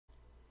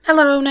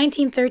Hello,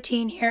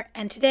 1913 here,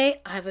 and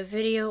today I have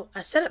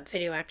a setup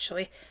video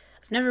actually.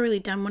 I've never really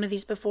done one of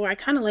these before. I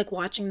kind of like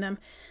watching them.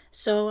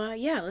 So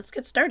yeah, let's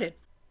get started.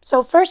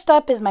 So first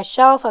up is my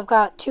shelf. I've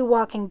got two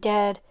Walking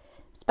Dead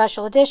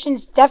special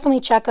editions.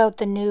 Definitely check out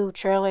the new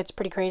trailer. It's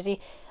pretty crazy.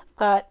 I've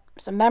got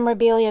some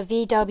memorabilia,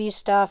 VW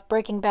stuff,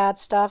 Breaking Bad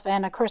stuff,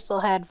 and a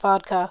Crystal Head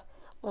vodka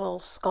little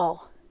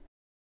skull.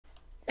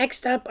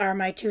 Next up are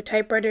my two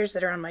typewriters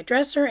that are on my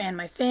dresser and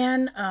my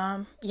fan.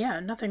 Yeah,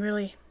 nothing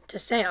really to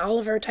say.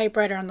 Oliver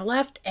typewriter on the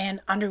left and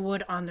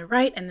Underwood on the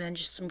right, and then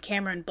just some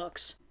Cameron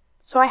books.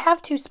 So I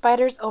have two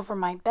spiders over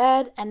my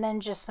bed, and then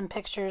just some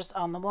pictures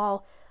on the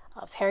wall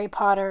of Harry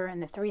Potter and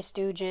the Three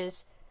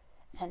Stooges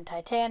and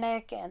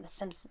Titanic and The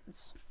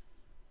Simpsons.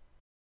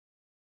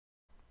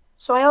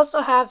 So I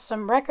also have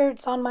some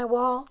records on my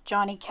wall: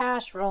 Johnny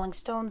Cash, Rolling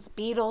Stones,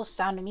 Beatles,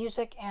 Sound of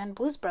Music, and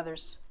Blues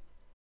Brothers.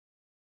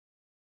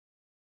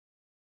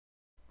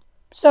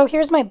 So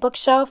here's my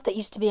bookshelf that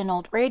used to be an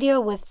old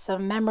radio with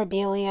some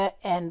memorabilia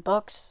and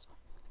books.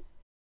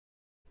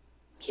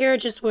 Here are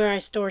just where I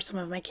store some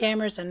of my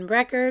cameras and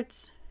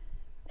records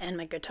and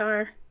my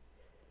guitar.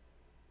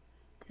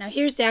 Now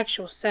here's the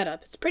actual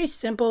setup. It's pretty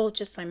simple,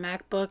 just my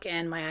MacBook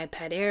and my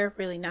iPad Air,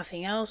 really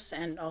nothing else,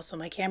 and also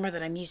my camera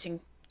that I'm using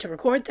to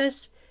record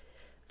this.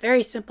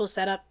 Very simple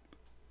setup.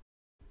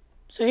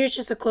 So here's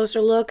just a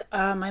closer look.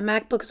 My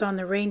MacBook's on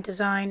the Rain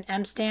Design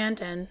M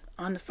stand, and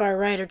on the far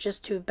right are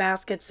just two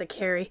baskets that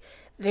carry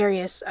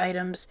various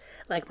items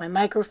like my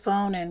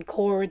microphone and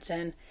cords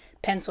and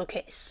pencil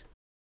case.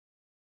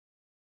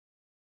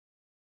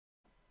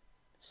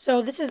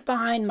 So this is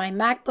behind my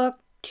MacBook,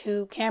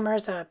 two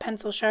cameras, a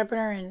pencil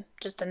sharpener, and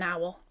just an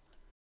owl.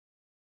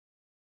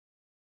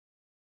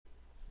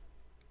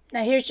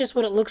 Now here's just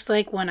what it looks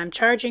like when I'm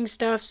charging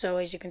stuff. So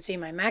as you can see,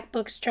 my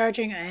MacBook's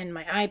charging and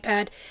my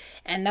iPad,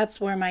 and that's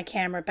where my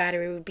camera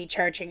battery would be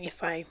charging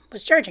if I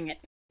was charging it.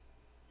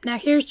 Now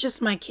here's just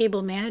my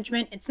cable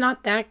management. It's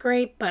not that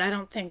great, but I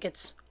don't think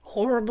it's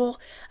horrible.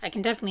 I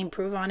can definitely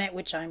improve on it,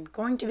 which I'm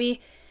going to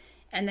be.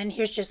 And then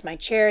here's just my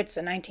chair. It's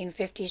a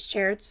 1950s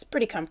chair. It's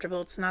pretty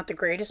comfortable. It's not the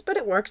greatest, but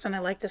it works and I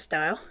like the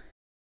style.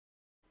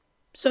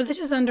 So this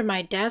is under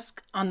my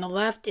desk. On the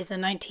left is a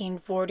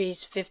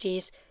 1940s,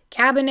 50s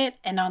cabinet,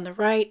 and on the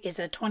right is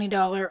a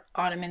 $20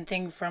 ottoman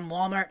thing from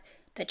Walmart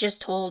that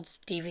just holds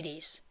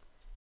DVDs.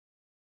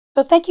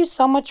 So thank you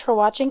so much for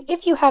watching.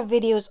 If you have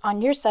videos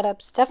on your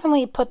setups,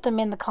 definitely put them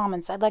in the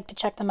comments. I'd like to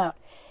check them out.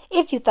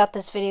 If you thought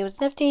this video was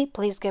nifty,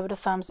 please give it a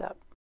thumbs up.